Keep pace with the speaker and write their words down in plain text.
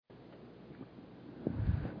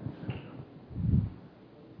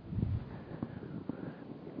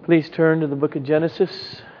Please turn to the book of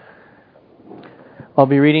Genesis. I'll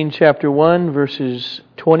be reading chapter 1, verses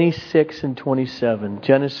 26 and 27.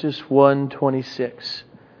 Genesis 1, 26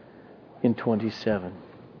 and 27.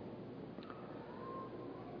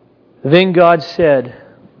 Then God said,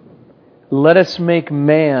 "Let us make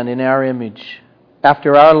man in our image,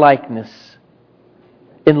 after our likeness,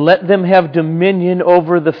 and let them have dominion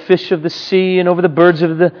over the fish of the sea, and over the birds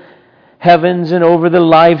of the heavens, and over the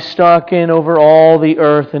livestock, and over all the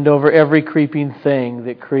earth, and over every creeping thing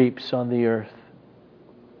that creeps on the earth."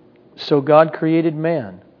 So God created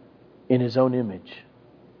man in His own image.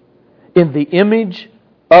 In the image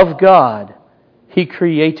of God, He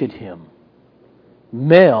created him.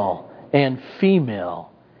 Male and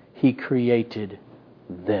female, He created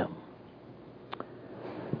them.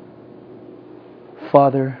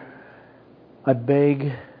 Father, I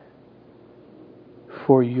beg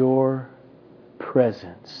for Your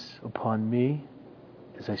presence upon me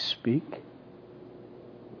as I speak.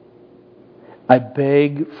 I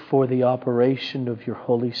beg for the operation of Your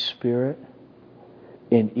Holy Spirit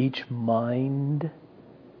in each mind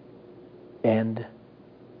and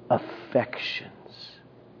affections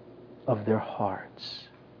of their hearts,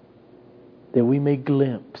 that we may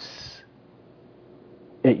glimpse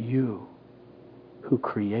at You who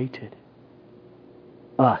created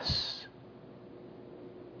us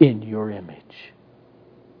in Your image,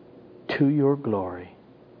 to Your glory,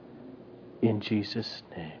 in Jesus'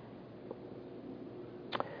 name.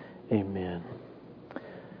 Amen.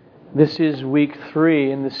 This is week 3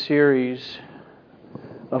 in the series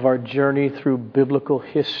of our journey through biblical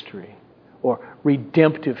history, or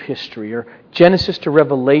redemptive history, or Genesis to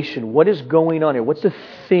Revelation. What is going on here? What's the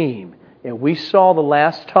theme? And we saw the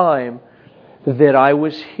last time that I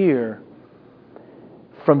was here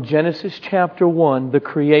from Genesis chapter 1, the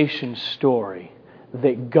creation story,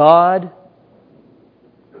 that God,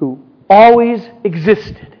 who always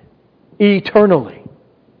existed eternally,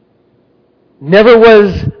 never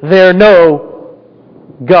was there no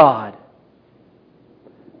God,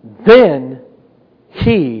 then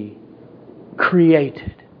He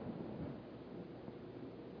created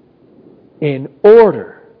in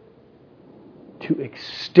order to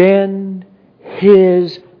extend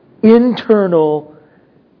His internal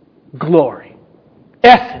glory,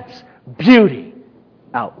 essence, beauty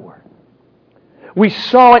outward. We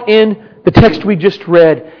saw it in the text we just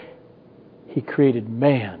read. He created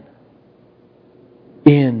man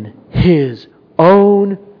in His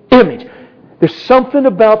own image. There's something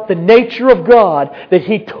about the nature of God that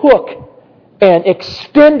He took and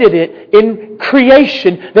extended it in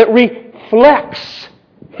creation that reflects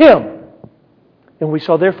Him. And we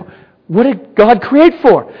saw, therefore, what did God create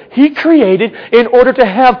for? He created in order to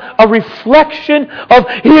have a reflection of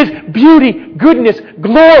His beauty, goodness,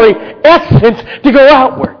 glory, essence to go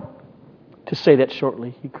outward. To say that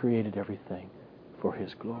shortly, He created everything for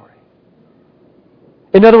His glory.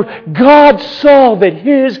 In other words, God saw that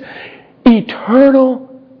His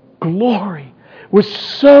eternal glory was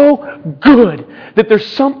so good that there's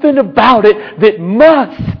something about it that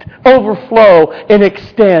must overflow and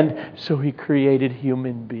extend. So He created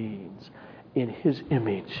human beings in His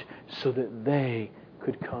image so that they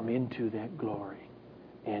could come into that glory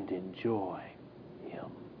and enjoy Him.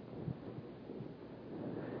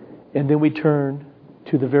 And then we turn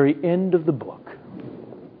to the very end of the book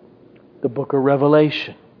of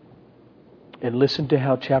Revelation. And listen to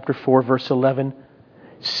how chapter 4, verse 11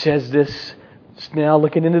 says this. It's now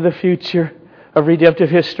looking into the future of redemptive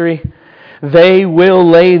history. They will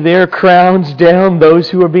lay their crowns down, those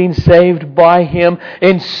who are being saved by Him,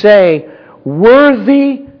 and say,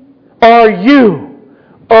 "Worthy are You,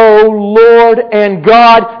 O Lord and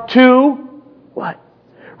God, to" what?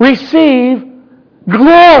 "Receive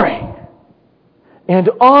glory and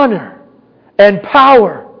honor and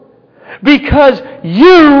power, because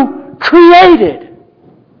You created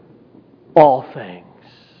all things,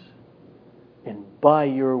 and by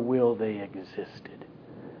Your will they existed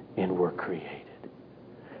and were created."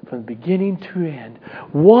 From beginning to end,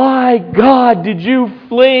 why, God, did You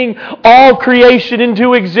fling all creation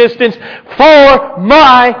into existence? For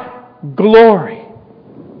My glory.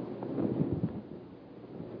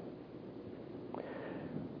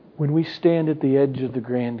 When we stand at the edge of the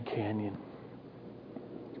Grand Canyon,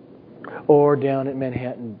 or down at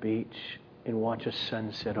Manhattan Beach and watch a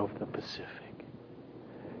sunset over the Pacific,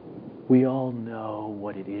 we all know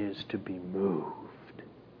what it is to be moved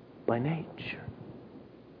by nature.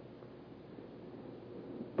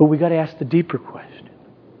 But we got to ask the deeper question.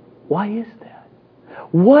 Why is that?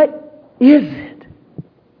 What is it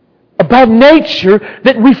about nature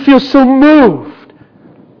that we feel so moved?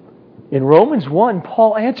 In Romans 1,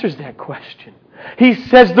 Paul answers that question. He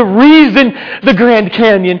says the reason the Grand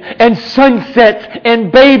Canyon and sunsets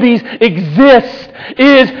and babies exist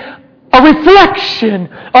is a reflection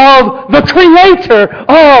of the Creator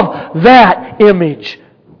of that image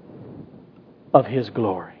of His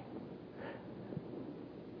glory.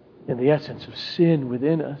 And the essence of sin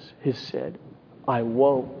within us has said, I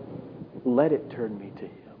won't let it turn me to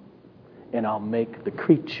Him, and I'll make the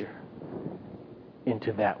creature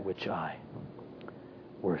into that which I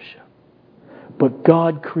worship. But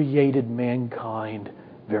God created mankind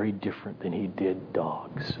very different than He did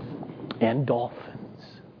dogs and dolphins.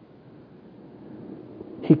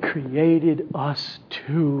 He created us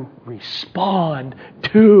to respond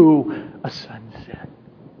to a sunset.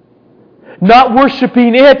 Not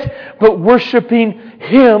worshiping it, but worshiping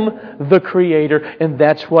Him, the Creator. And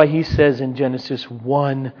that's why He says in Genesis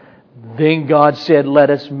 1, then God said, let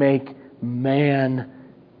us make man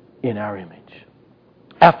in our image,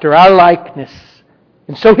 after our likeness.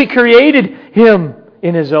 And so He created him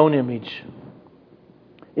in His own image.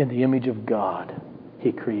 In the image of God,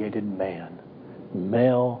 He created man.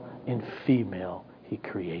 Male and female, He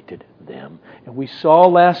created them. And we saw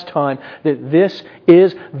last time that this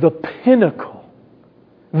is the pinnacle,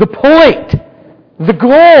 the point, the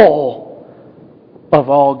goal of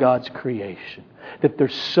all God's creation. That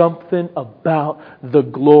there's something about the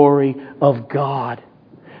glory of God.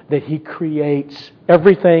 That He creates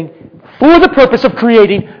everything for the purpose of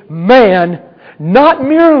creating man, not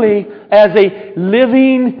merely as a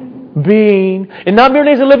living being, and not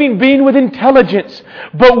merely as a living being with intelligence,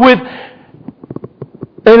 but with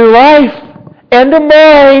a life and a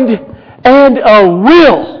mind and a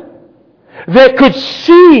will that could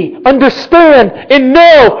see, understand, and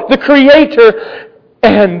know the Creator,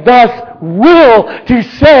 and thus will to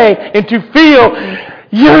say and to feel,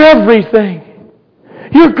 you're everything.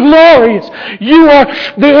 You're glorious. You are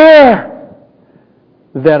the air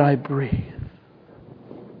that I breathe.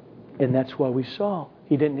 And that's why we saw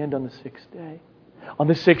He didn't end on the sixth day. On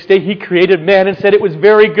the sixth day, He created man and said it was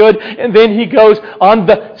very good. And then He goes, on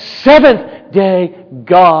the seventh day,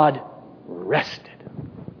 God rested.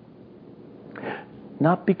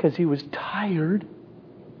 Not because He was tired.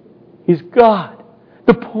 He's God.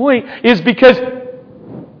 The point is because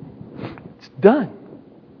it's done.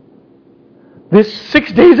 This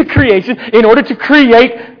 6 days of creation, in order to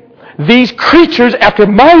create these creatures after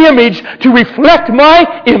my image, to reflect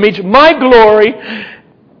my image, my glory.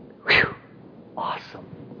 Whew. Awesome.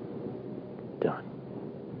 Done.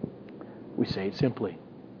 We say it simply.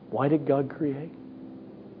 Why did God create?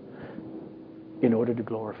 In order to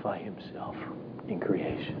glorify Himself in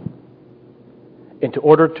creation. And in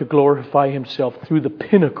order to glorify Himself through the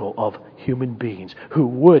pinnacle of human beings who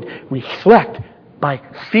would reflect by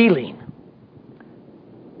feeling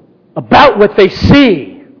about what they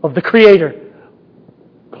see of the Creator.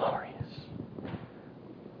 Glorious.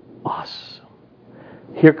 Awesome.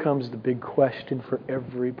 Here comes the big question for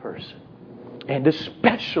every person, and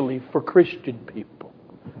especially for Christian people.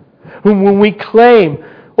 When we claim,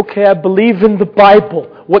 okay, I believe in the Bible,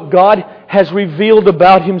 what God has revealed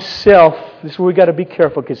about Himself, this is where we've got to be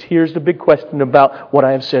careful, because here's the big question about what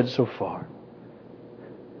I have said so far.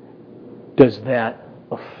 Does that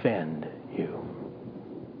offend you?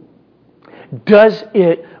 Does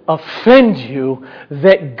it offend you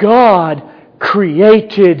that God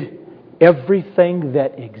created everything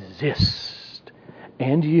that exists,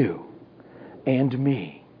 and you and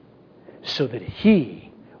me, so that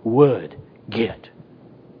He would get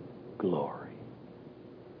glory?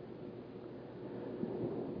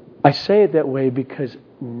 I say it that way because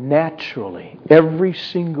naturally, every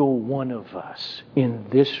single one of us in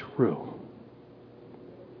this room,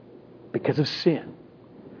 because of sin,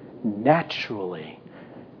 naturally,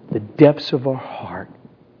 the depths of our heart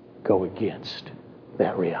go against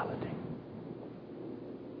that reality.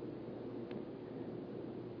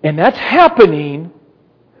 And that's happening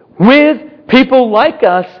with people like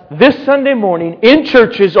us this Sunday morning in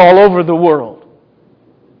churches all over the world.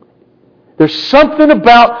 There's something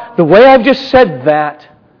about the way I've just said that.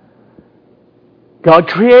 God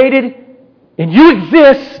created and you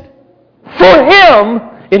exist for Him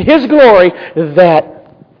in His glory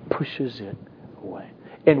that pushes it away.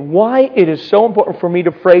 And why it is so important for me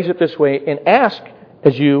to phrase it this way and ask,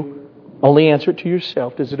 as you only answer it to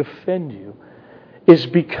yourself, does it offend you? Is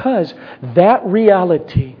because that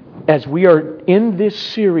reality, as we are in this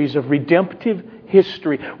series of redemptive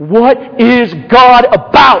history, what is God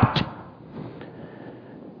about?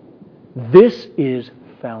 This is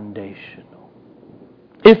foundational.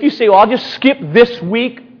 If you say, well, I'll just skip this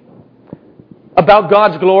week about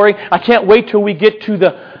God's glory, I can't wait till we get to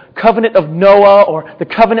the covenant of Noah or the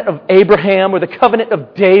covenant of Abraham or the covenant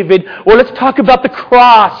of David, or let's talk about the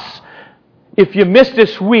cross. If you miss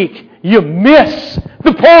this week, you miss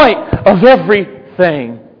the point of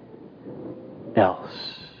everything else.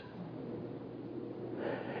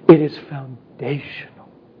 It is foundational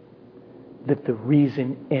that the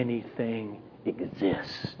reason anything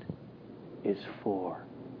exists is for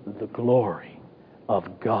the glory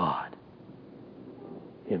of God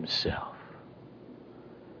Himself.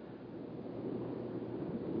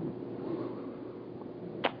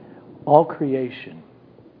 All creation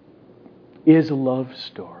is a love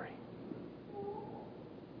story.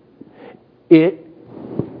 It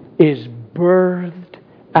is birthed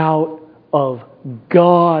out of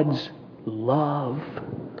God's love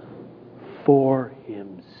for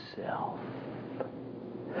Himself,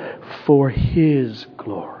 for His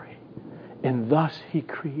glory. And thus He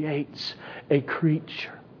creates a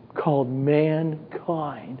creature called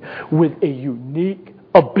mankind with a unique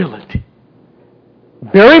ability,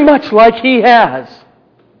 very much like He has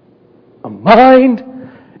a mind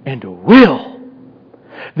and a will.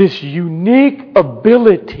 This unique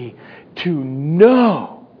ability to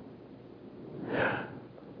know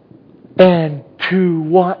and to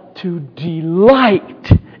want to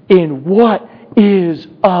delight in what is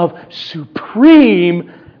of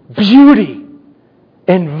supreme beauty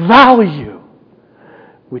and value,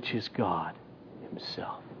 which is God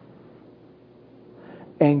Himself.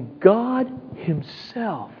 And God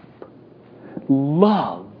Himself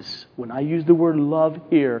loves, when I use the word love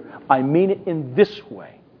here, I mean it in this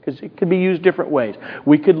way, because it can be used different ways.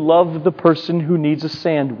 We could love the person who needs a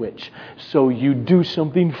sandwich, so you do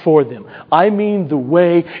something for them. I mean the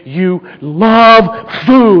way you love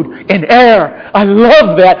food and air. I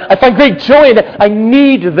love that. I find great joy in it. I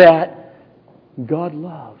need that. God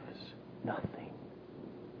loves nothing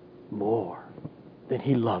more than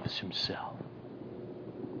He loves Himself.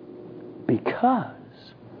 Because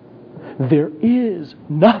there is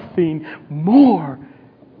nothing more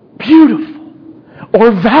beautiful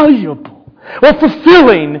or valuable or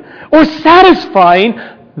fulfilling or satisfying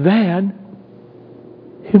than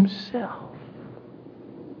Himself.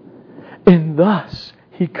 And thus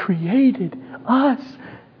He created us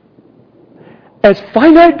as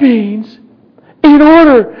finite beings in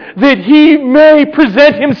order that He may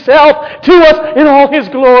present Himself to us in all His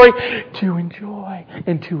glory to enjoy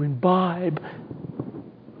and to imbibe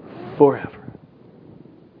forever.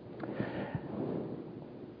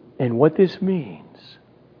 And what this means,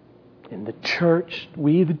 in the church,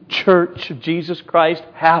 we the church of Jesus Christ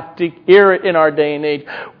have to hear it in our day and age.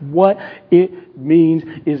 What it means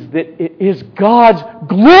is that it is God's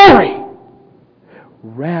glory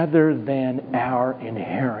rather than our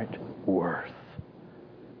inherent worth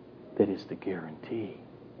that is the guarantee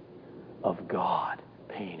of God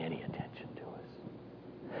paying any attention to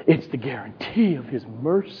us. It's the guarantee of His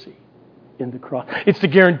mercy in the cross. It's the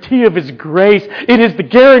guarantee of His grace. It is the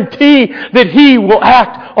guarantee that He will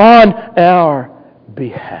act on our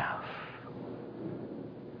behalf.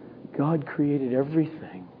 God created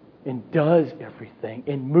everything and does everything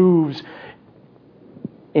and moves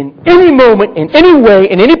in any moment, in any way,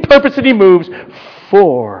 in any purpose that He moves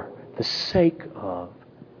for the sake of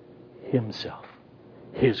Himself,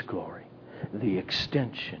 His glory, the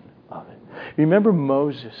extension of it. Remember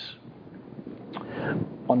Moses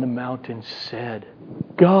on the mountain said,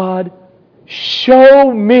 God,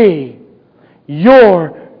 show me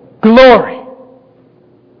your glory.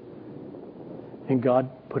 And God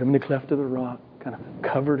put him in the cleft of the rock, kind of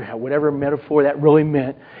covered whatever metaphor that really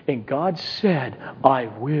meant. And God said, I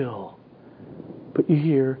will put you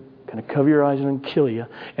here, kind of cover your eyes and kill you,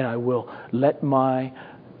 and I will let my,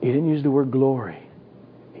 he didn't use the word glory.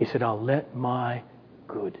 He said, I'll let my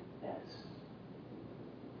goodness.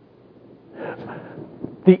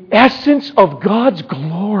 The essence of God's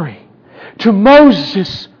glory to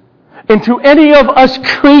Moses and to any of us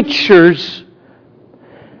creatures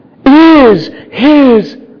is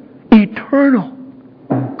His eternal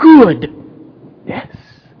goodness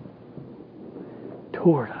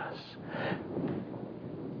toward us.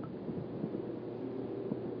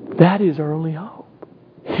 That is our only hope.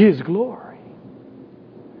 His glory.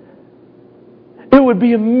 It would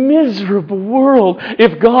be a miserable world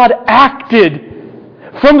if God acted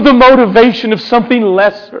from the motivation of something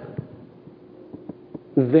lesser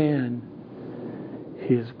than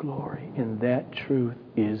His glory. And that truth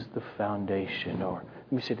is the foundation, or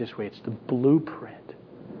let me say it this way, it's the blueprint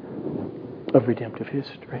of redemptive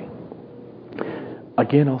history.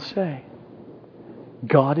 Again, I'll say,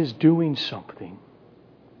 God is doing something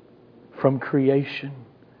from creation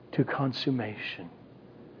to consummation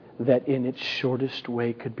that in its shortest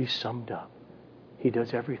way could be summed up. He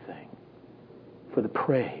does everything for the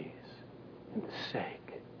praise and the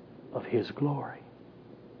sake of His glory.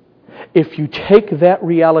 If you take that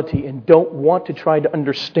reality and don't want to try to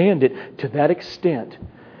understand it to that extent,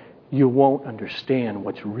 you won't understand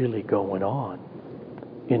what's really going on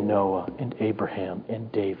in Noah and Abraham and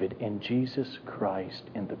David and Jesus Christ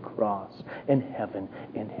and the cross and heaven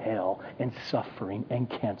and hell and suffering and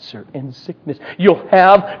cancer and sickness. You'll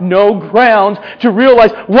have no grounds to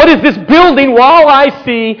realize, what is this building? While I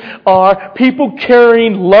see are people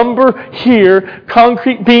carrying lumber here,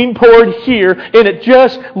 concrete being poured here, and it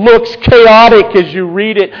just looks chaotic as you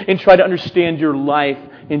read it and try to understand your life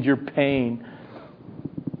and your pain.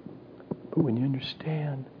 But when you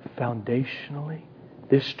understand foundationally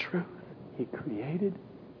this truth, He created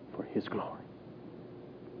for His glory.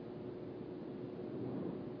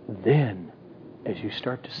 Then, as you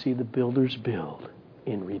start to see the builders build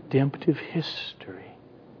in redemptive history,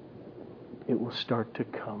 it will start to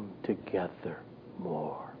come together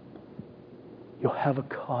more. You'll have a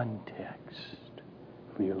context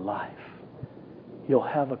for your life. You'll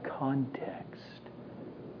have a context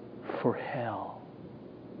for hell.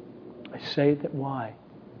 I say that why?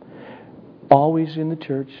 Always in the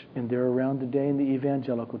church, and they're around today in the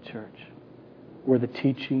evangelical church, where the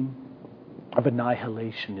teaching of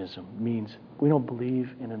annihilationism means we don't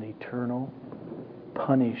believe in an eternal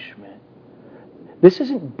punishment. This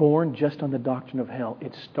isn't born just on the doctrine of hell.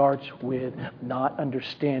 It starts with not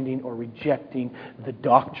understanding or rejecting the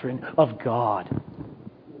doctrine of God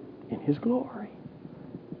in His glory.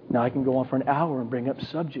 Now I can go on for an hour and bring up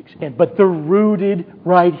subjects, but they're rooted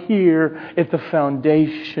right here at the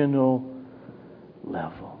foundational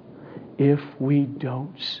level. If we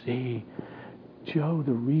don't see, Joe,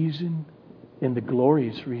 the reason and the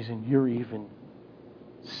glorious reason you're even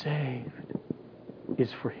saved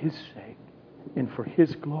is for His sake and for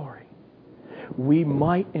His glory, we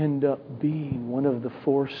might end up being one of the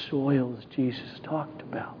four soils Jesus talked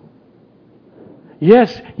about.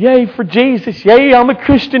 Yes, yay for Jesus. Yay, I'm a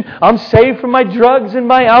Christian. I'm saved from my drugs and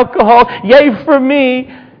my alcohol. Yay for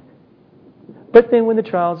me. But then when the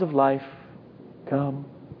trials of life come,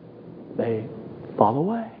 they fall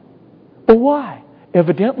away. But why?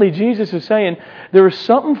 Evidently, Jesus is saying there was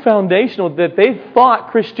something foundational that they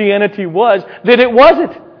thought Christianity was that it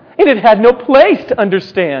wasn't. And it had no place to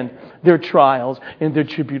understand their trials and their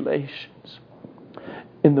tribulations.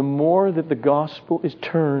 And the more that the gospel is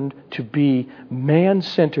turned to be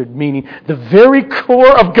man-centered, meaning the very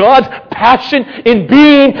core of God's passion in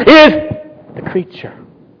being is the creature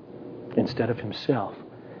instead of Himself.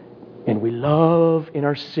 And we love in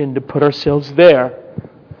our sin to put ourselves there.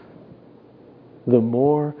 The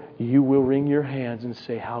more you will wring your hands and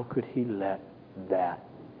say, how could He let that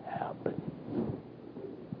happen?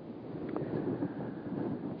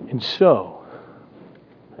 And so,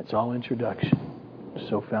 that's all introduction.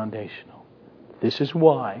 So foundational. This is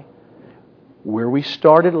why, where we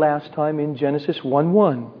started last time in Genesis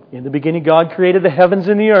 1:1, in the beginning God created the heavens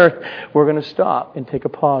and the earth, we're going to stop and take a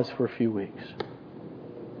pause for a few weeks.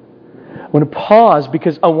 I'm going to pause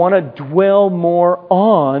because I want to dwell more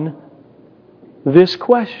on this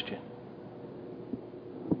question.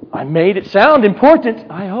 I made it sound important,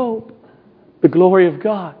 I hope. The glory of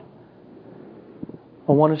God.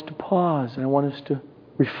 I want us to pause and I want us to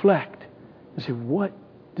reflect and say, what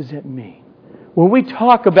does that mean? When we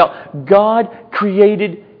talk about God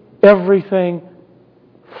created everything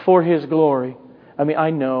for His glory, I mean, I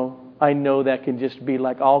know that can just be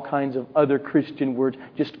like all kinds of other Christian words,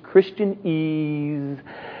 just Christianese.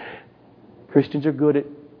 Christians are good at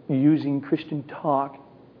using Christian talk.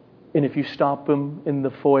 And if you stop them in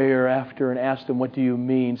the foyer after and ask them, what do you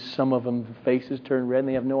mean? Some of them, the faces turn red and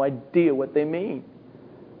they have no idea what they mean.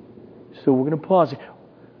 So we're going to pause.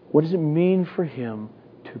 What does it mean for Him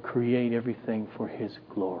to create everything for His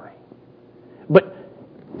glory? But,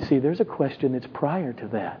 see, there's a question that's prior to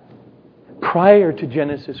that. Prior to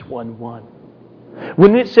Genesis 1:1.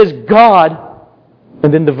 When it says God,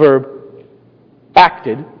 and then the verb,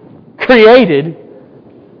 acted, created,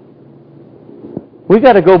 we've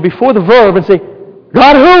got to go before the verb and say,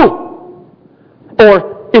 God who?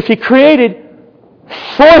 Or, if He created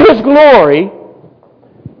for His glory,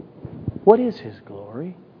 what is His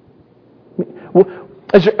glory?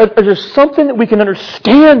 Is there something that we can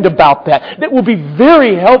understand about that will be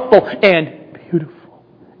very helpful and beautiful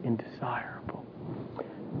and desirable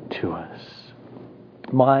to us?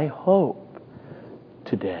 My hope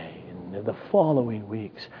today and the following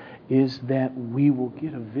weeks is that we will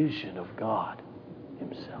get a vision of God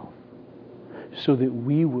Himself so that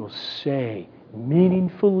we will say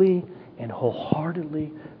meaningfully and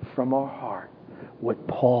wholeheartedly from our heart what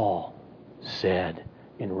Paul said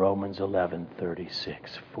in Romans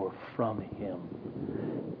 11:36. For from Him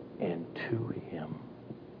and to Him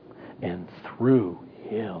and through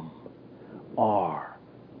Him are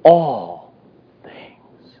all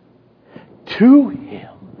things. To Him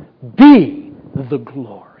be the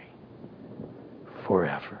glory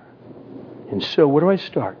forever. And so, where do I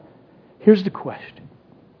start? Here's the question.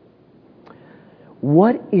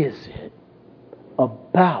 What is it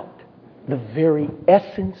about the very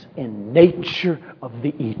essence and nature of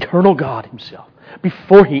the eternal God Himself,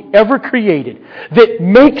 before He ever created, that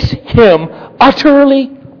makes Him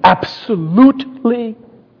utterly, absolutely,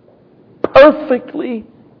 perfectly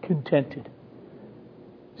contented,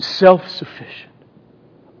 self-sufficient,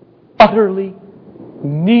 utterly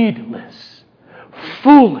needless,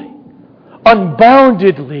 fully,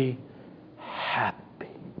 unboundedly happy?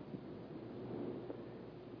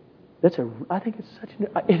 I think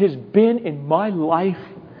it has been in my life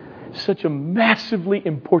such a massively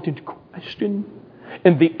important question.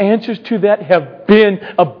 And the answers to that have been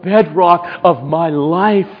a bedrock of my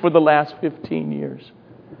life for the last 15 years.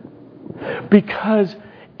 Because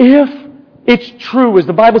if it's true, as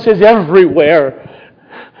the Bible says everywhere,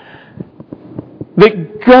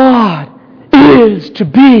 that God is to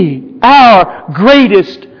be our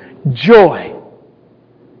greatest joy,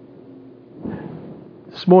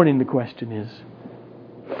 this morning the question is,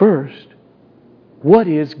 first, what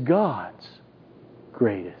is God's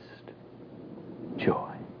greatest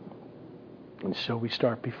joy? And so we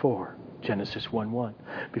start before Genesis 1:1,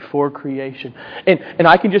 before creation. And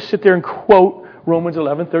I can just sit there and quote Romans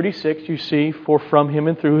 11:36. You see, for from Him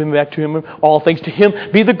and through Him, back to Him, all things, to Him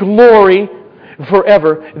be the glory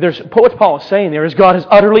forever. What Paul is saying there is God is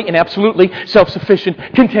utterly and absolutely self-sufficient,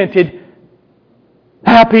 contented,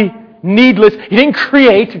 happy, needless. He didn't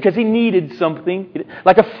create because He needed something.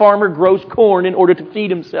 Like a farmer grows corn in order to feed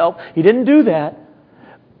himself. He didn't do that.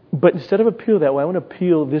 But instead of appeal that way, I want to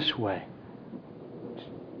appeal this way.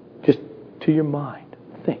 Just to your mind.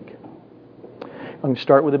 Think. I'm going to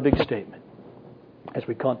start with a big statement as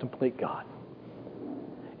we contemplate God.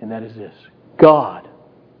 And that is this. God,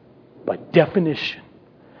 by definition,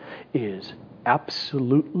 is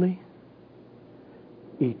absolutely,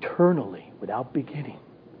 eternally, without beginning,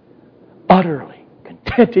 utterly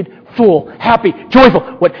contented, full, happy, joyful,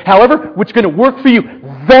 however, what's going to work for you,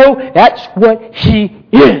 though that's what He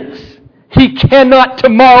is. He cannot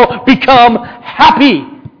tomorrow become happy.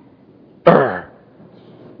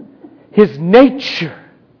 His nature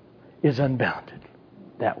is unbounded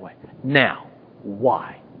that way. Now,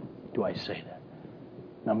 why do I say that?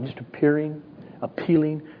 I'm just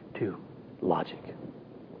appealing to logic.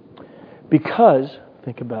 Because,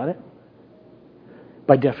 think about it,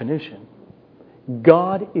 by definition,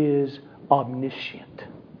 God is omniscient.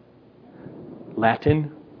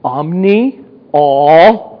 Latin, omni,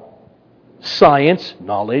 all, science,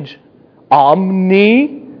 knowledge,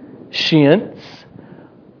 omniscience,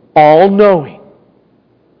 all-knowing.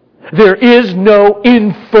 There is no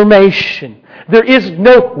information. There is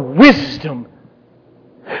no wisdom.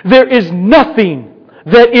 There is nothing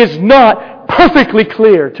that is not perfectly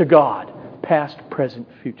clear to God. Past, present,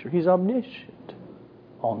 future. He's omniscient,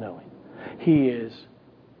 all-knowing. He is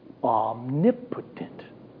omnipotent.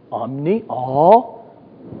 Omni, all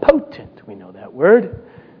potent. We know that word.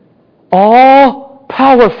 All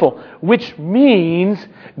powerful, which means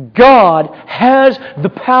God has the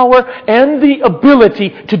power and the ability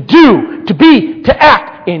to do, to be, to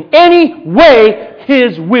act in any way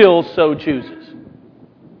His will so chooses.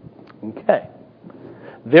 Okay.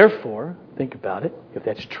 Therefore, think about it, if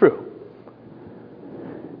that's true,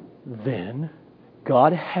 then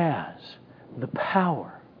God has the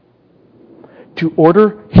power to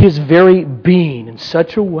order His very being in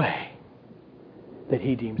such a way that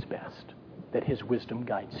He deems best, that His wisdom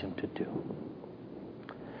guides Him to do.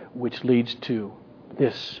 Which leads to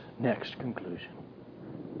this next conclusion.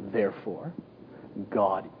 Therefore,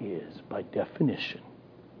 God is, by definition,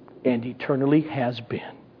 and eternally has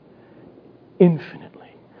been,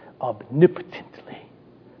 infinitely, omnipotently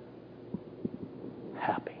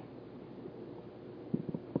happy.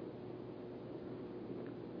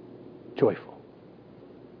 Joyful.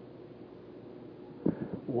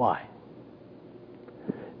 Why?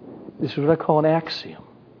 This is what I call an axiom.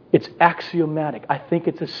 It's axiomatic. I think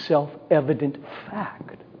it's a self-evident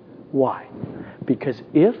fact. Why? Because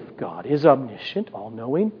if God is omniscient,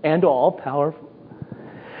 all-knowing, and all-powerful,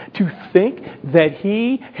 to think that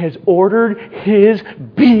He has ordered His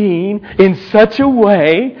being in such a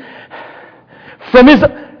way from His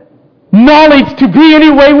knowledge to be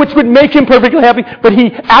any way which would make Him perfectly happy, but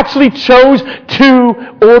He actually chose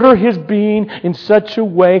to order His being in such a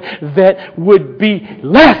way that would be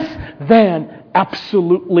less than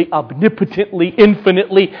absolutely, omnipotently,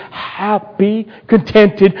 infinitely happy,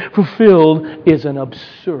 contented, fulfilled, is an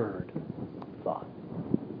absurd thought.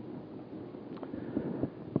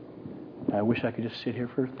 I wish I could just sit here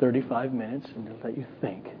for 35 minutes and just let you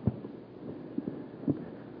think.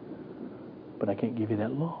 But I can't give you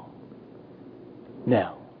that long.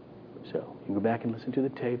 Now, so you can go back and listen to the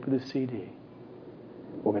tape or the CD.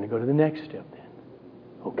 We're going to go to the next step then.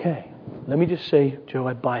 Okay, let me just say, Joe,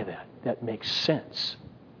 I buy that. That makes sense.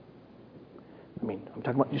 I mean, I'm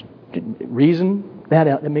talking about just reason that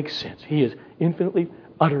out. That makes sense. He is infinitely,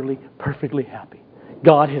 utterly, perfectly happy.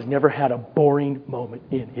 God has never had a boring moment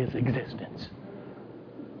in His existence.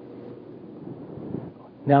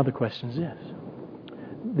 Now the question is this.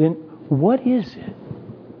 Then what is it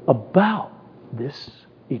about this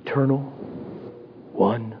eternal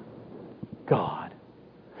one God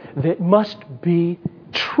that must be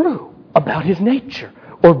true about His nature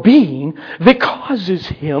or being that causes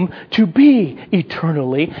Him to be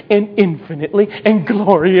eternally and infinitely and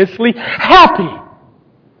gloriously happy?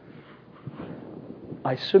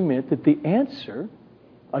 I submit that the answer,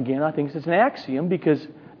 again, I think it's an axiom, because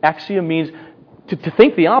axiom means to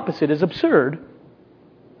think the opposite is absurd.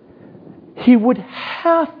 He would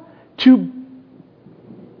have to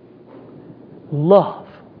love,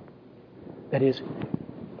 that is,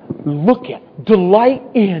 look at, delight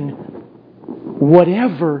in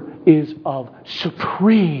whatever is of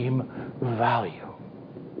supreme value,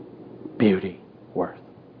 beauty, worth.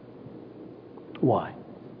 Why?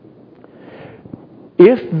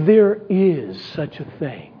 If there is such a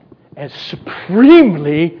thing as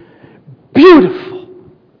supremely beautiful,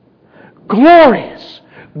 glorious,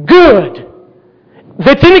 good,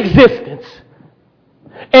 that's in existence,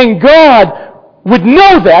 and God would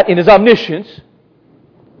know that in His omniscience,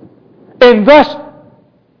 and thus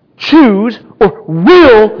choose or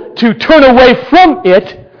will to turn away from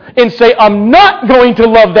it and say, I'm not going to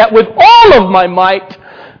love that with all of my might,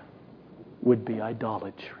 would be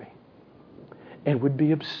idolatry and would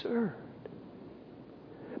be absurd.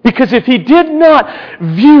 Because if He did not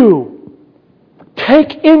view,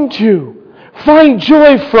 take into, find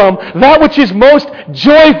joy from that which is most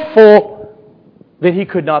joyful, then He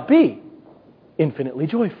could not be infinitely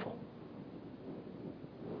joyful.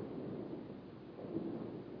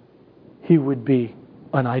 He would be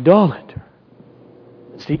an idolater.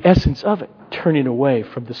 It's the essence of it, turning away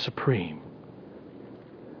from the supreme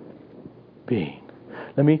being.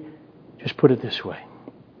 Let me just put it this way.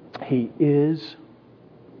 He is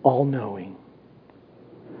all-knowing,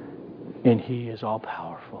 and He is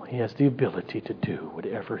all-powerful. He has the ability to do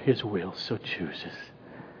whatever His will so chooses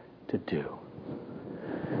to do.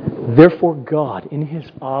 Therefore, God, in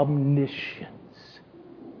His omniscience,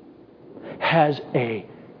 has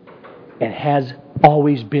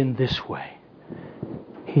always been this way.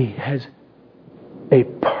 He has a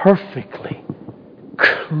perfectly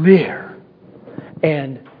clear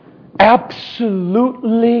and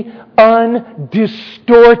absolutely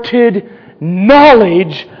undistorted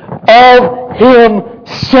knowledge of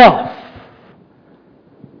Himself.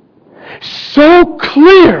 So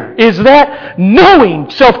clear is that knowing,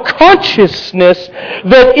 self-consciousness,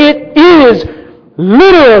 that it is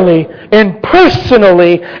literally and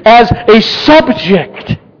personally, as a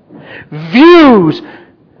subject, views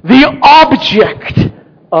the object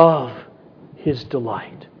of His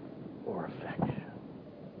delight or affection.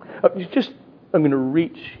 I'm going to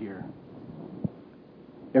reach here.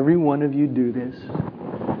 Every one of you do this.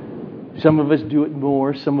 Some of us do it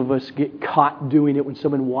more. Some of us get caught doing it when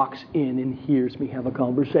someone walks in and hears me have a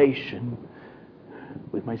conversation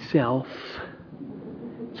with myself.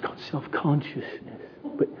 It's called self-consciousness.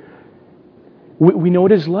 But we know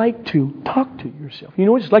what it's like to talk to yourself. You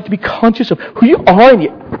know what it's like to be conscious of who you are, and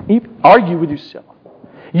you argue with yourself.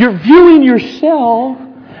 You're viewing yourself,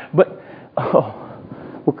 but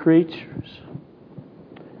we're creatures.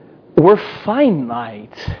 We're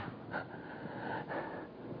finite.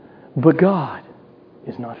 But God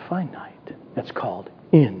is not finite. That's called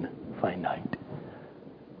infinite.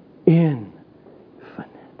 Infinite.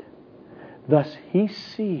 Thus He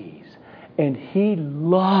sees and He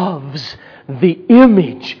loves the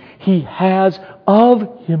image He has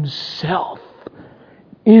of Himself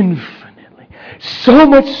infinitely. So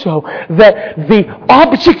much so that the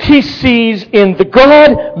object He sees in the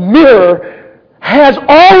God mirror has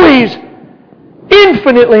always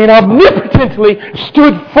infinitely and omnipotently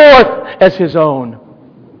stood forth as His own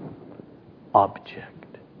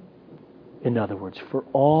object. In other words, for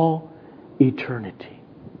all eternity,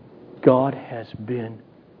 God has been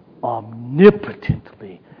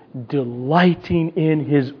omnipotently delighting in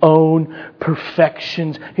His own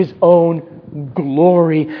perfections, His own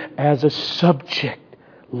glory as a subject,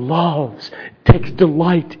 loves, takes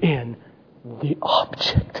delight in the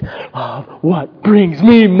object of what brings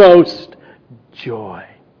me most joy.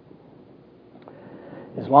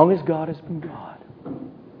 As long as God has been God,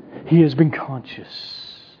 He has been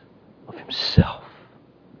conscious of Himself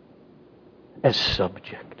as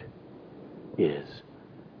subject is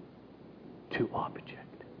to object.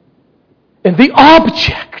 And the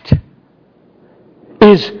object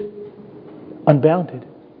is unbounded.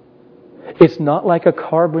 It's not like a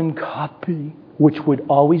carbon copy, which would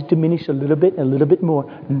always diminish a little bit and a little bit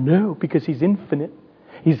more. No, because He's infinite.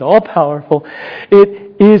 He's all-powerful.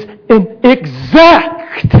 It is an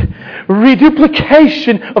exact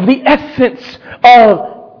reduplication of the essence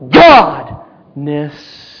of Godness.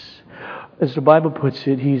 As the Bible puts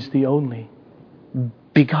it, He's the only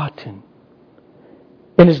begotten.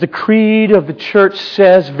 And as the creed of the church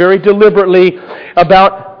says very deliberately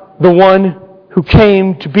about the one who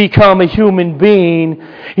came to become a human being,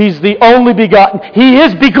 He's the only begotten. He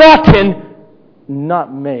is begotten,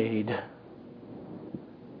 not made.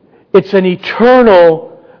 It's an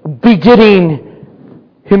eternal begetting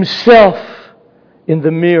Himself in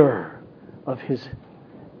the mirror of His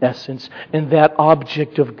essence, and that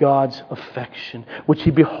object of God's affection, which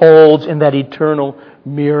He beholds in that eternal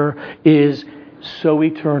mirror, is so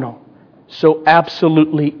eternal, so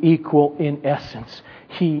absolutely equal in essence.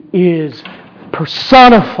 He is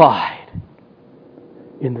personified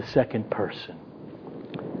in the second person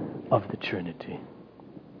of the Trinity.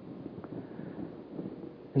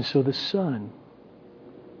 And so the Son,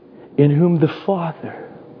 in whom the Father,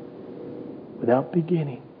 without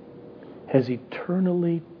beginning, has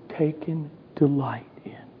eternally taken delight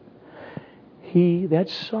in, that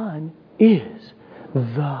Son is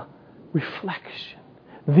the reflection,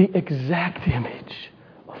 the exact image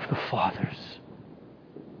of the Father's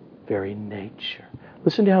very nature.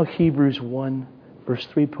 Listen to how Hebrews 1 verse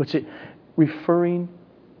 3 puts it, referring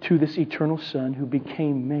to this eternal Son who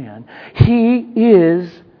became man. He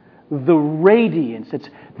is the radiance, it's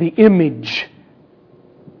the image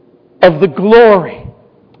of the glory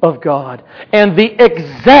of God and the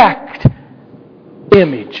exact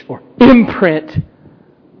image or imprint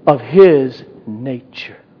of His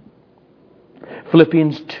nature.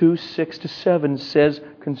 Philippians 2, 6-7 says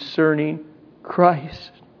concerning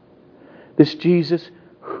Christ, this Jesus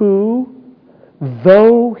who,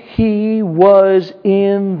 though He was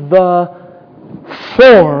in the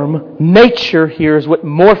form, nature here is what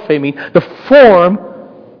morphe means, the form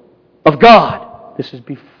of God. This is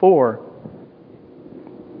before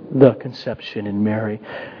the conception in Mary.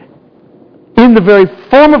 In the very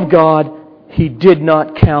form of God, He did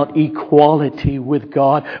not count equality with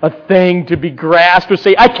God a thing to be grasped or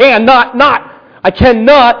say, I cannot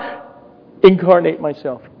incarnate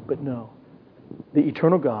myself. But no, the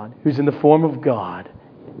eternal God, who's in the form of God,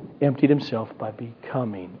 emptied Himself by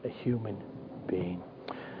becoming a human being.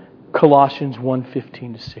 Colossians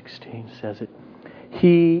 1:15-16 says it.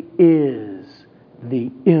 He is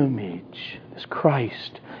the image, this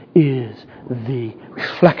Christ is the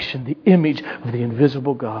reflection, the image of the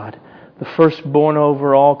invisible God, the firstborn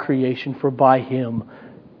over all creation, for by Him,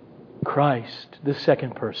 Christ, the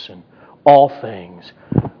second person, all things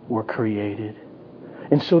were created.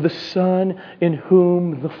 And so the Son, in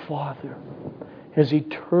whom the Father has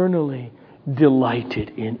eternally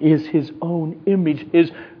delighted in, is His own image,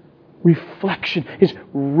 His reflection, His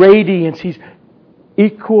radiance. He's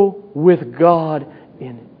equal with God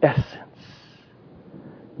in essence.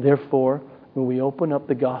 Therefore, when we open up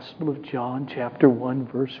the Gospel of John, chapter 1,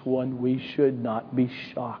 verse 1, we should not be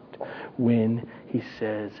shocked when He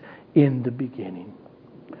says, in the beginning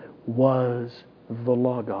was the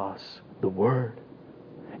Logos, the Word.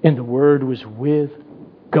 And the Word was with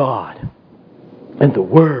God. And the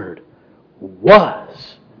Word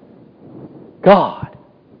was God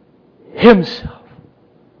Himself.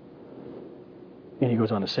 And He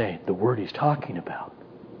goes on to say, the Word He's talking about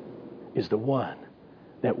is the one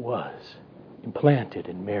that was implanted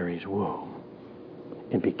in Mary's womb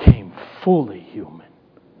and became fully human.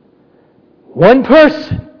 One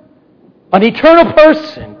person, an eternal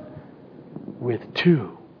person, with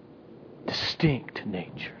two distinct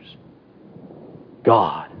natures.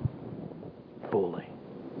 God, fully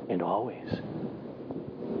and always.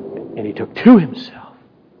 And He took to Himself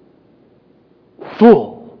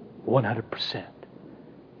full 100%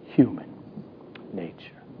 human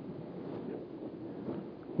nature.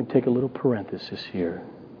 Let me take a little parenthesis here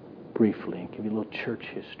briefly and give you a little church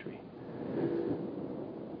history.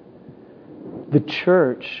 The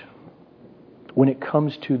church, when it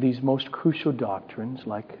comes to these most crucial doctrines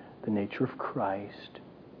like the nature of Christ,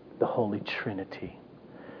 the Holy Trinity,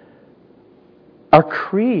 our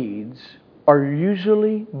creeds are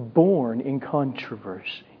usually born in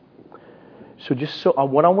controversy. So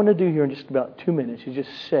what I want to do here in just about 2 minutes is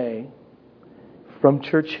just say, from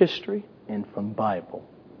church history and from Bible,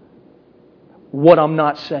 what I'm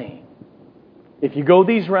not saying. If you go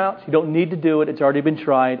these routes, you don't need to do it. It's already been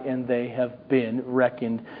tried, and they have been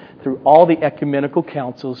reckoned through all the ecumenical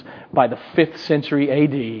councils by the 5th century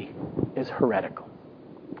AD as heretical.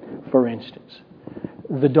 For instance,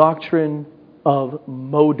 the doctrine of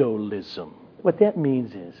modalism. What that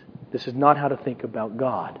means is, this is not how to think about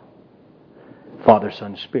God. Father,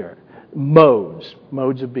 Son, Spirit. Modes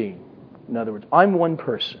of being. In other words, I'm one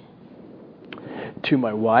person. To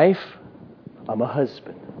my wife, I'm a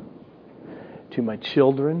husband. To my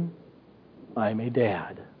children, I'm a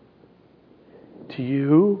dad. To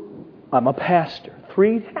you, I'm a pastor.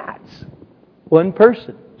 3 hats. One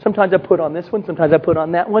person. Sometimes I put on this one, sometimes I put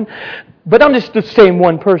on that one. But I'm just the same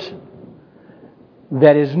one person.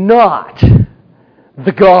 That is not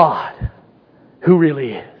the God who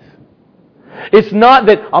really is. It's not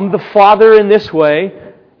that I'm the Father in this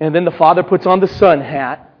way, and then the Father puts on the Son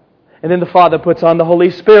hat, and then the Father puts on the Holy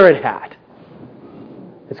Spirit hat.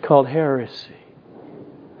 It's called heresy.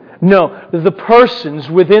 No, the persons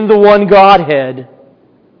within the one Godhead,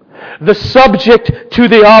 the subject to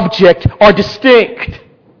the object, are distinct.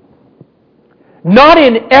 Not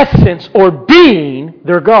in essence or being,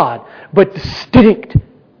 they're God, but distinct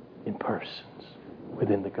in persons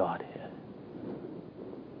within the Godhead.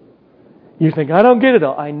 You think, I don't get it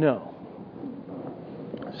all. I know.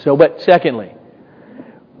 So, but secondly,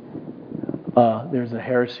 there's a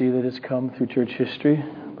heresy that has come through church history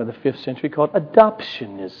by the 5th century called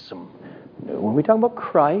adoptionism. When we talk about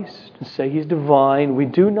Christ and say He's divine, we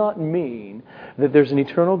do not mean that there's an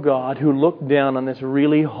eternal God who looked down on this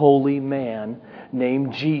really holy man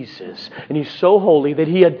named Jesus. And He's so holy that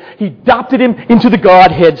He adopted Him into the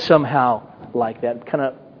Godhead somehow like that. Kind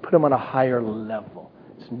of put Him on a higher level.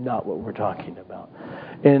 It's not what we're talking about.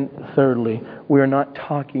 And thirdly, we're not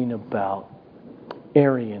talking about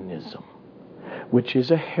Arianism, which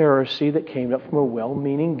is a heresy that came up from a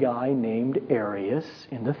well-meaning guy named Arius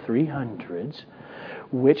in the 300s,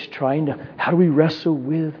 which how do we wrestle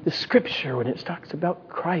with the Scripture when it talks about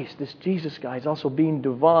Christ? This Jesus guy is also being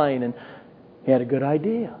divine, and he had a good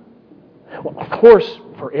idea. Well, of course,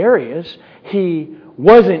 for Arius, he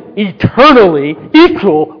wasn't eternally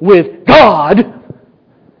equal with God,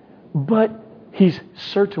 but he's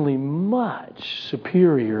certainly much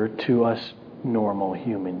superior to us normal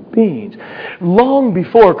human beings. Long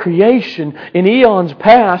before creation, in eons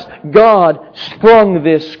past, God sprung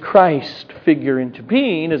this Christ figure into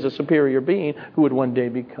being as a superior being who would one day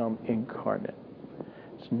become incarnate.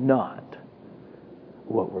 It's not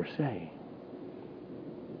what we're saying.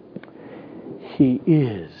 He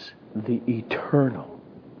is the eternal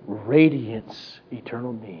radiance,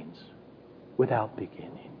 eternal means, without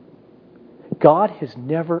beginning. God has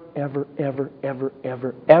never, ever, ever, ever,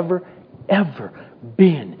 ever, ever, ever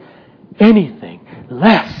been anything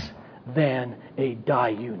less than a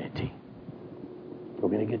diunity. We're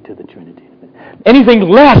going to get to the Trinity in a minute. Anything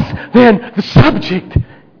less than the subject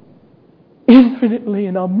infinitely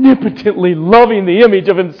and omnipotently loving the image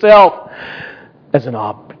of Himself as an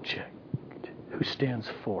object who stands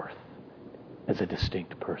forth as a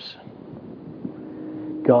distinct person.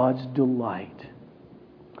 God's delight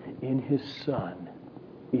in His Son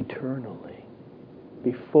eternally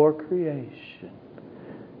before creation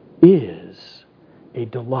is a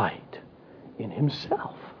delight in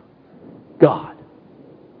Himself, God.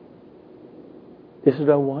 This is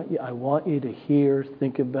what I want you to hear,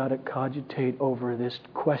 think about it, cogitate over this,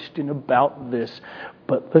 question about this.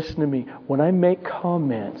 But listen to me, when I make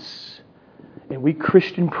comments, and we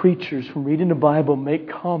Christian preachers from reading the Bible make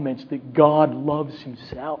comments that God loves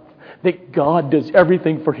Himself, that God does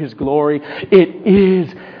everything for His glory, it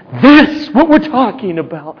is this what we're talking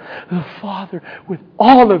about. The Father, with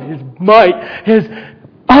all of His might, has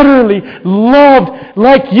utterly loved,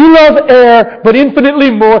 like you love air, but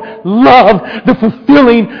infinitely more, loved the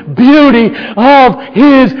fulfilling beauty of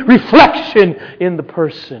His reflection in the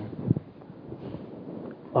person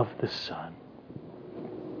of the Son.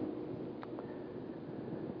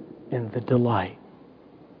 And the delight.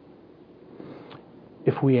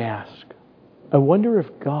 If we ask, I wonder if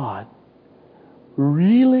God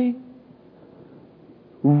really,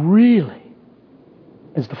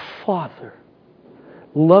 as the Father,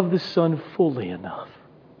 loved the Son fully enough.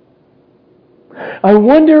 I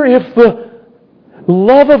wonder if the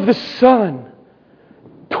love of the Son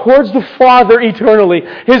towards the Father eternally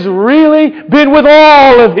has really been with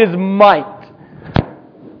all of His might,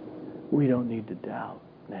 we don't need to doubt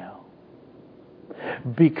now.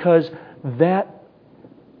 Because that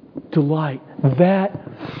delight, that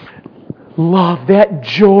love, that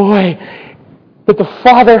joy that the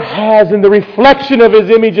Father has in the reflection of His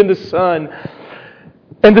image in the Son,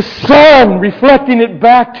 and the Son reflecting it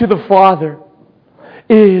back to the Father,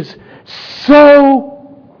 is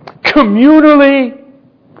so communally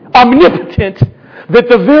omnipotent that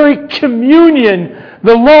the very communion,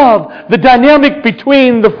 the love, the dynamic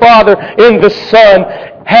between the Father and the Son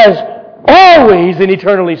has always and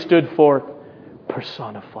eternally stood forth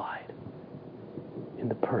personified in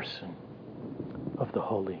the person of the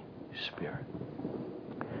Holy Spirit.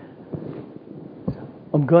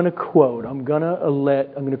 I'm going to quote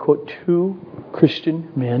two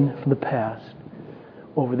Christian men from the past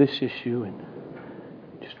over this issue and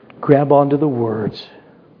just grab onto the words.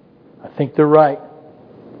 I think they're right.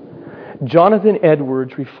 Jonathan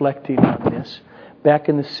Edwards, reflecting on this, back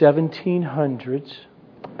in the 1700s,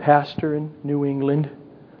 pastor in New England,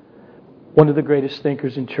 one of the greatest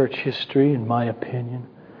thinkers in church history, in my opinion.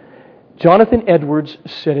 Jonathan Edwards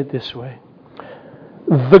said it this way: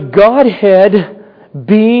 the Godhead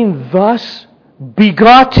being thus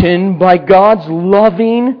begotten by God's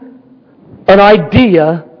loving an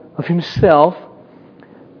idea of Himself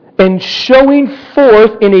and showing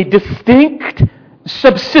forth in a distinct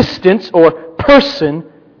subsistence or person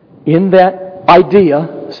in that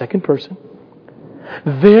idea, second person,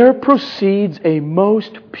 there proceeds a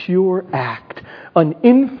most pure act, an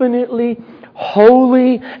infinitely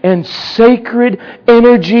holy and sacred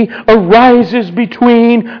energy arises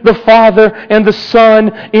between the Father and the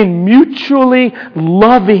Son in mutually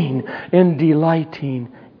loving and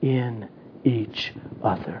delighting in each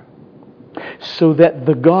other. So that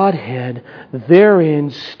the Godhead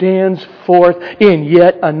therein stands forth in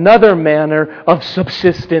yet another manner of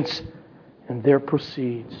subsistence, and there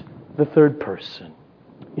proceeds the third person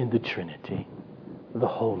in the Trinity, the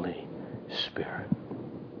Holy Spirit.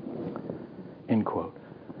 End quote.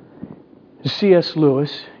 C.S.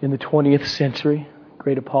 Lewis, in the 20th century,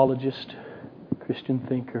 great apologist, Christian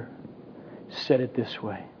thinker, said it this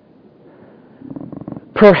way: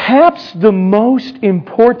 perhaps the most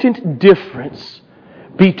important difference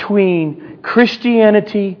between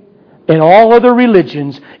Christianity and all other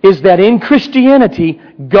religions is that in Christianity,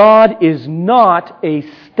 God is not a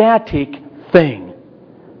static thing.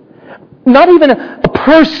 Not even a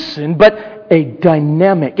person, but a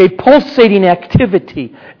dynamic, a pulsating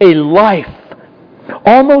activity, a life,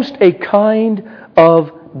 almost a kind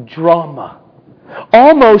of drama.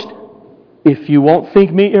 Almost, if you won't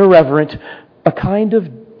think me irreverent, a kind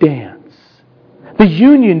of dance. The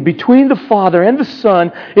union between the Father and the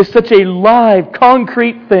Son is such a live,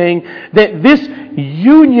 concrete thing that this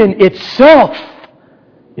union itself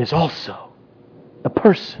is also a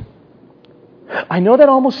person. I know that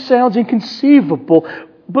almost sounds inconceivable,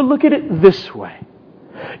 but look at it this way.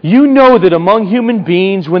 You know that among human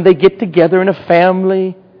beings, when they get together in a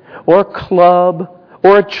family or a club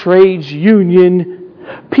or a trades union,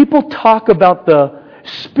 people talk about the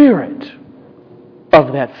spirit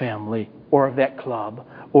of that family or of that club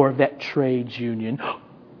or of that trades union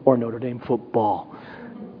or Notre Dame football.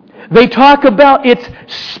 They talk about its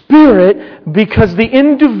spirit because the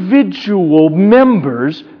individual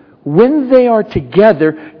members, when they are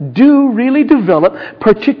together, do really develop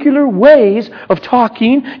particular ways of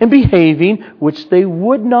talking and behaving which they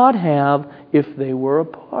would not have if they were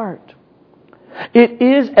apart. It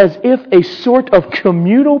is as if a sort of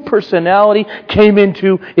communal personality came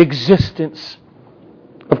into existence.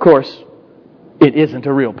 Of course, it isn't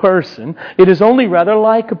a real person. It is only rather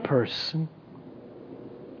like a person.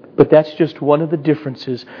 But that's just one of the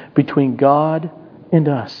differences between God and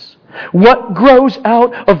us. What grows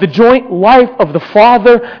out of the joint life of the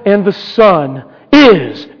Father and the Son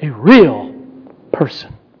is a real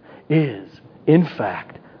person, is, in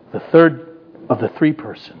fact, the third of the three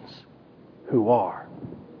persons who are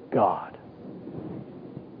God.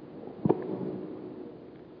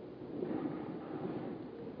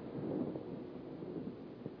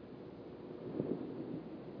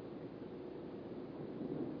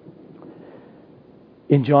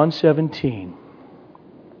 In John 17,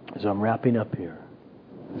 as I'm wrapping up here,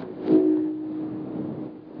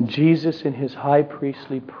 Jesus in His high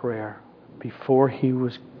priestly prayer before He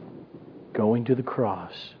was going to the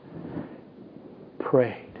cross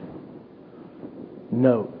prayed.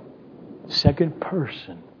 Note, second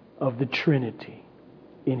person of the Trinity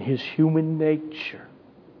in His human nature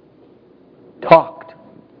talked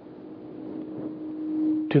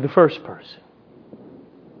to the first person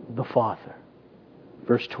the Father.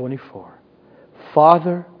 Verse 24.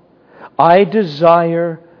 Father, I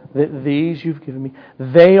desire that these you've given me,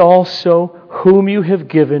 they also whom you have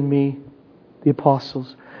given me, the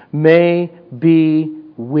apostles, may be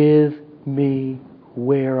with me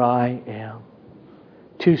where I am,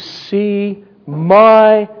 to see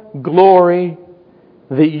my glory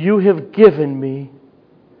that you have given me,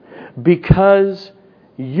 because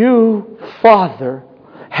you, Father,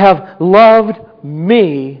 have loved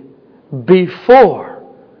me before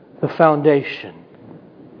the foundation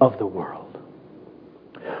of the world.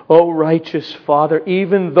 O righteous Father,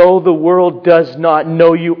 even though the world does not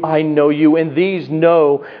know you, I know you, and these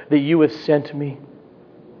know that you have sent me.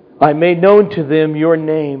 I made known to them your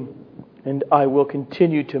name, and I will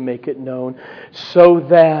continue to make it known, so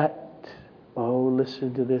that, oh,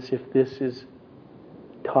 listen to this, if this is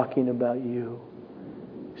talking about you,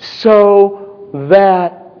 so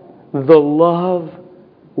that the love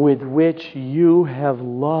with which you have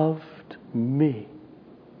loved me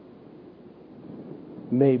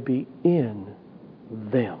may be in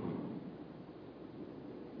them,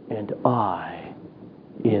 and I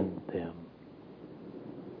in them.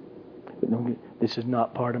 This is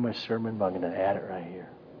not part of my sermon, but I'm going to add it right here.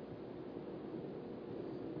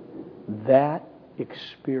 That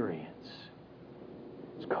experience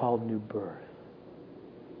is called new birth.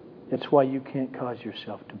 That's why you can't cause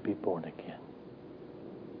yourself to be born again.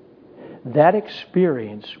 That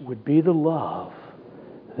experience would be the love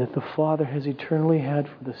that the Father has eternally had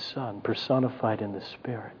for the Son, personified in the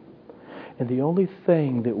Spirit. And the only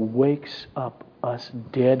thing that wakes up us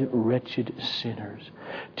dead, wretched sinners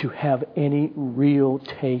to have any real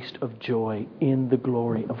taste of joy in the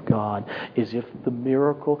glory of God is if the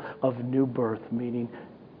miracle of new birth, meaning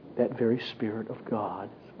that very Spirit of God,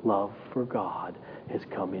 love for God, has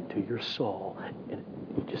come into your soul. And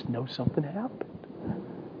you just know something happened.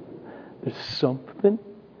 There's something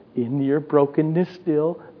in your brokenness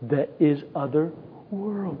still that is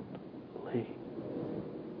otherworldly.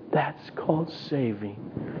 That's called saving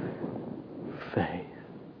faith.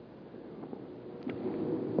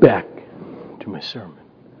 Back to my sermon.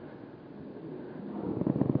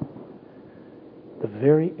 The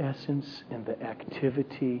very essence and the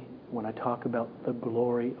activity when I talk about the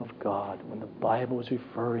glory of God, when the Bible is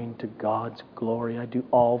referring to God's glory, I do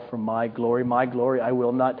all for my glory. My glory I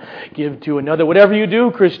will not give to another. Whatever you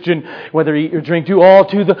do, Christian, whether eat or drink, do all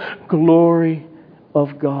to the glory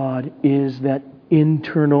of God, is that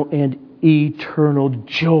internal and eternal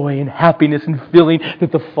joy and happiness and feeling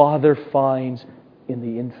that the Father finds in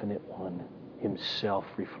the Infinite One, Himself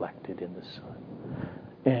reflected in the Son,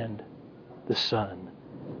 and the Son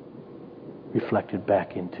reflected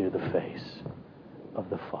back into the face of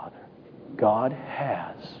the Father. God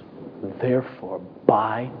has, therefore,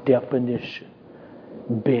 by definition,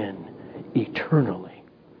 been eternally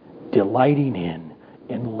delighting in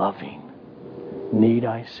and loving, need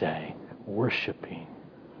I say, worshiping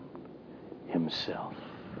Himself.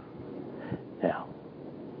 Now,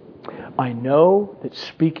 I know that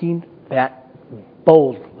speaking that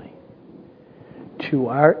boldly to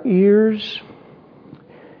our ears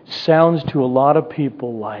sounds to a lot of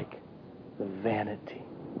people like vanity,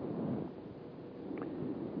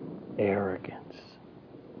 arrogance,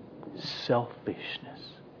 selfishness.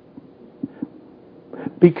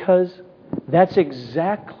 Because that's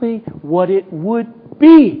exactly what it would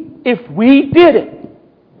be if we did it.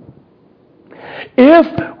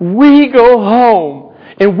 If we go home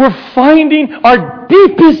and we're finding our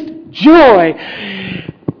deepest joy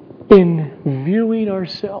in viewing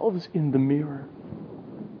ourselves in the mirror,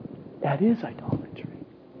 that is idolatry.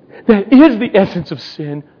 That is the essence of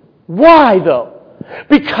sin. Why, though?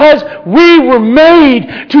 Because we were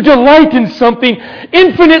made to delight in something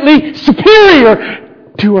infinitely superior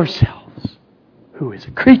to ourselves, who is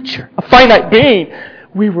a creature, a finite being.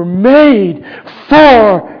 We were made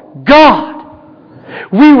for God.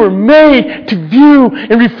 We were made to view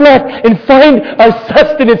and reflect and find our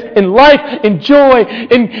sustenance and life and joy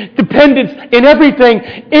and dependence and everything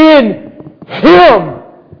in Him.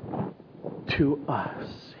 To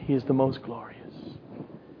us, He is the most glorious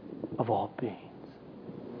of all beings.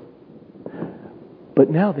 But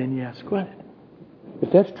now then you ask, well,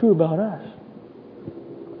 if that's true about us,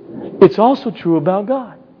 it's also true about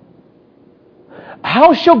God.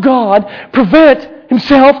 How shall God prevent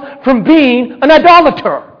Himself from being an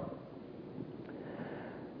idolater?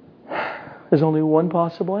 There's only one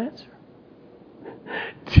possible answer.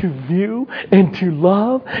 To view and to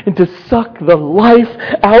love and to suck the life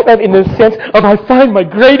out of, in the sense of I find my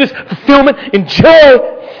greatest fulfillment and joy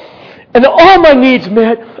and all my needs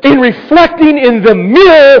met in reflecting in the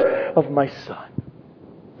mirror of my Son.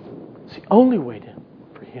 It's the only way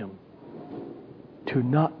for Him to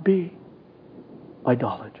not be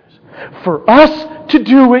idolaters. For us to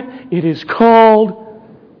do it, it is called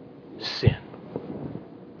sin.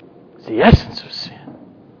 It's the essence of sin.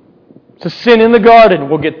 It's a sin in the garden.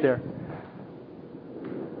 We'll get there.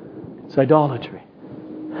 It's idolatry.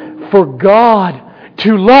 For God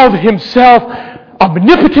to love Himself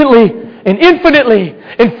omnipotently and infinitely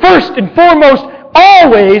and first and foremost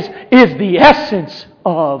always is the essence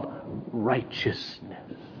of righteousness.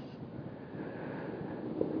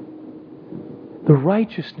 The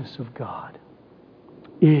righteousness of God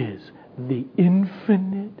is the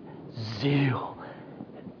infinite zeal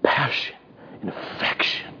and passion and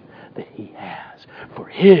affection that He has for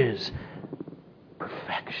His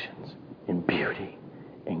perfections in beauty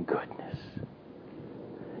and goodness.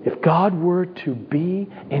 If God were to be,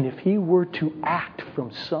 and if He were to act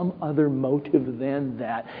from some other motive than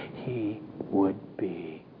that, He would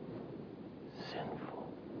be sinful.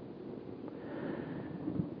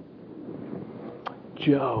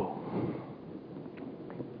 Joe,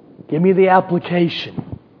 give me the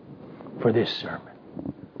application for this sermon.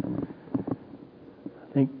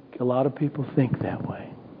 I think a lot of people think that way.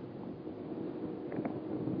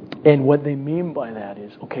 And what they mean by that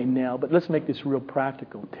is, okay, now, but let's make this real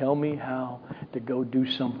practical. Tell me how to go do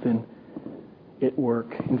something at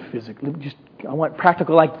work and physically. I want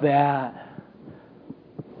practical like that.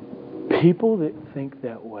 People that think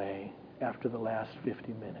that way after the last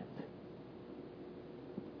 50 minutes,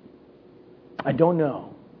 I don't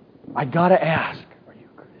know. I got to ask, are you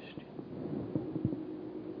a Christian?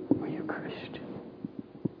 Are you a Christian?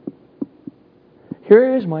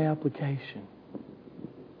 Here is my application.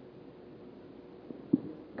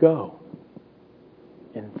 Go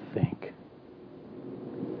and think.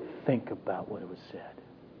 Think about what was said.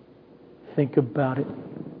 Think about it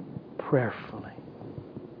prayerfully.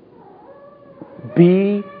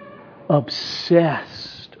 Be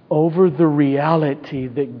obsessed over the reality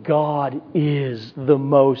that God is the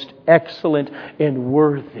most excellent and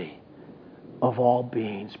worthy of all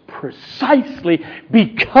beings, precisely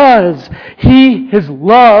because He has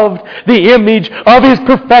loved the image of His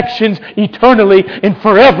perfections eternally and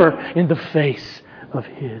forever in the face of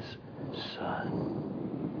His Son.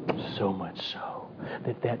 So much so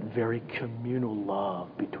that very communal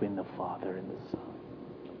love between the Father and the Son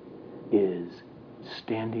is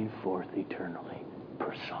standing forth eternally,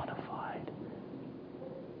 personified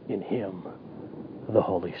in Him, the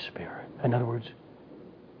Holy Spirit. In other words,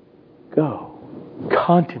 go,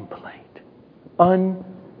 contemplate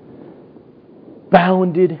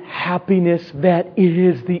unbounded happiness that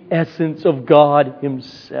is the essence of God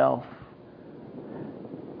Himself.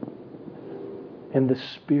 And the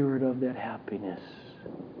spirit of that happiness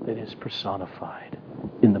that is personified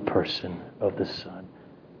in the person of the Son.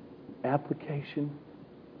 Application,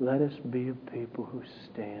 let us be a people who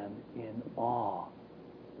stand in awe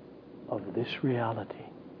of this reality.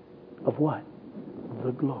 Of what?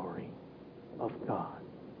 The glory of God.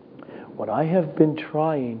 What I have been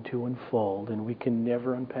trying to unfold, and we can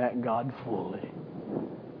never unpack God fully,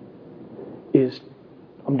 is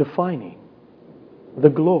I'm defining the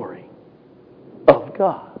glory of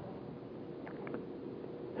God.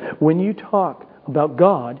 When you talk about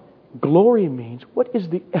God, glory means what is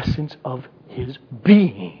the essence of His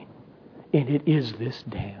being. And it is this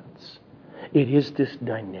dance. It is this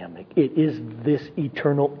dynamic. It is this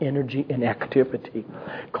eternal energy and activity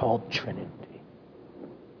called Trinity.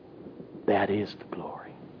 That is the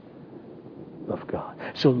glory of God.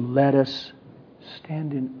 So let us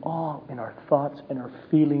stand in awe in our thoughts and our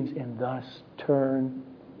feelings and thus turn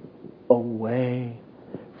away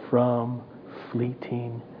from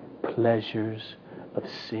fleeting pleasures of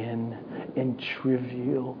sin and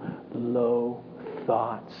trivial, low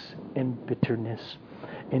thoughts and bitterness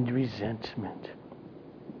and resentment.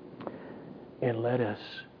 And let us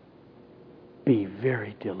be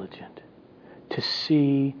very diligent to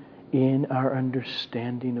see in our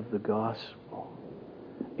understanding of the gospel,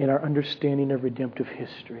 in our understanding of redemptive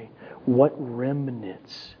history, what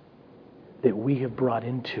remnants that we have brought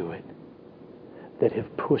into it that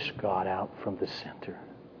have pushed God out from the center.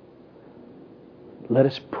 Let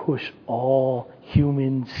us push all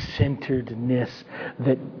human-centeredness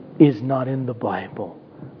that is not in the Bible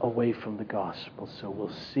away from the gospel, so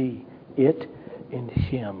we'll see it in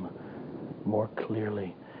Him more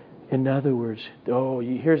clearly. In other words,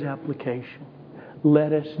 here's application.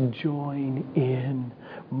 Let us join in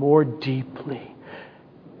more deeply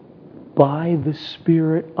by the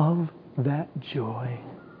Spirit of that joy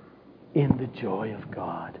in the joy of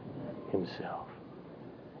God Himself.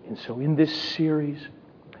 And so in this series,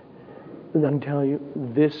 And I'm telling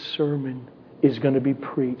you, this sermon is going to be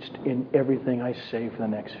preached in everything I say for the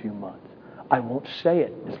next few months. I won't say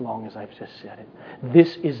it as long as I've just said it.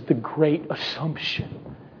 This is the great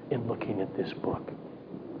assumption in looking at this book,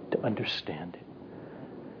 to understand it.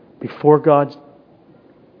 Before God,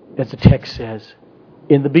 as the text says,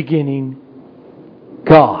 in the beginning,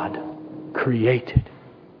 God created.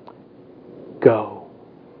 Go,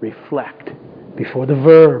 reflect, before the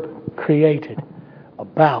verb created,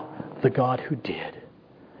 about the God who did.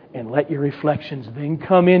 And let your reflections then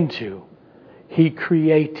come into, He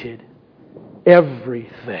created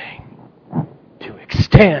everything to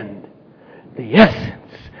extend the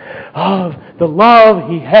essence of the love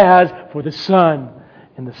He has for the Son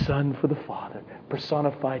and the Son for the Father,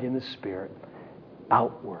 personified in the Spirit,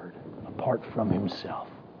 outward, apart from Himself,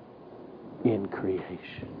 in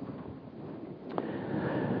creation.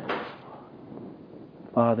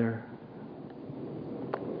 Father,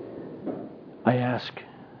 I ask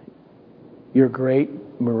Your great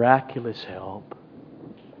miraculous help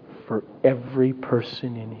for every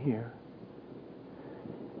person in here,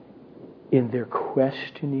 in their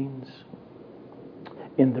questionings,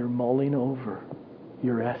 in their mulling over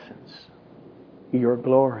Your essence, Your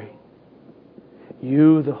glory.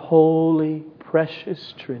 You, the holy,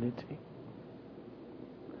 precious Trinity.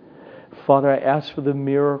 Father, I ask for the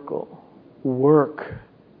miracle work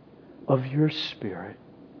of Your Spirit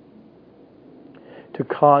to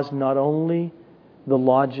cause not only the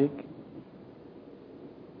logic,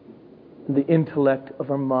 the intellect of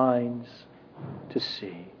our minds to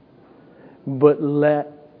see, but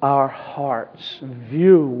let our hearts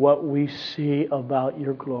view what we see about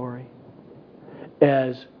Your glory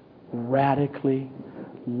as radically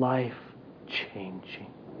life-changing.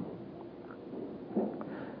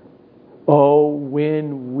 Oh,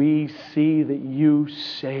 when we see that You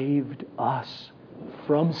saved us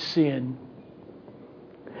from sin,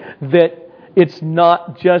 that it's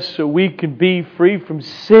not just so we can be free from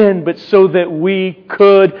sin, but so that we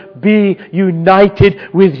could be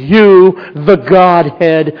united with You, the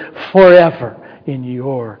Godhead, forever in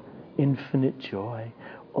Your infinite joy.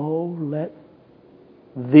 Oh, let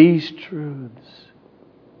these truths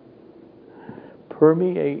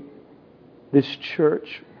permeate this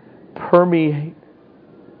church, permeate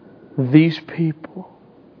these people,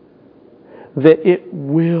 that it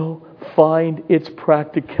will find its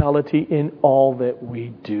practicality in all that we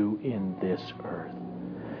do in this earth.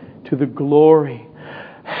 To the glory,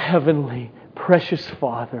 heavenly, precious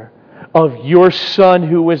Father, of Your Son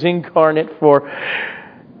who was incarnate for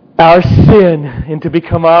our sin and to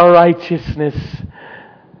become our righteousness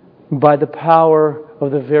by the power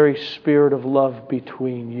of the very Spirit of love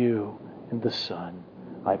between You and the Son,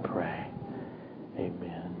 I pray.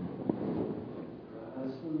 Amen.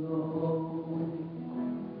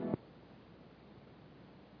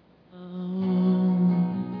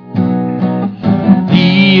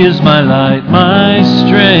 He is my light, my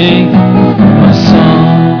strength.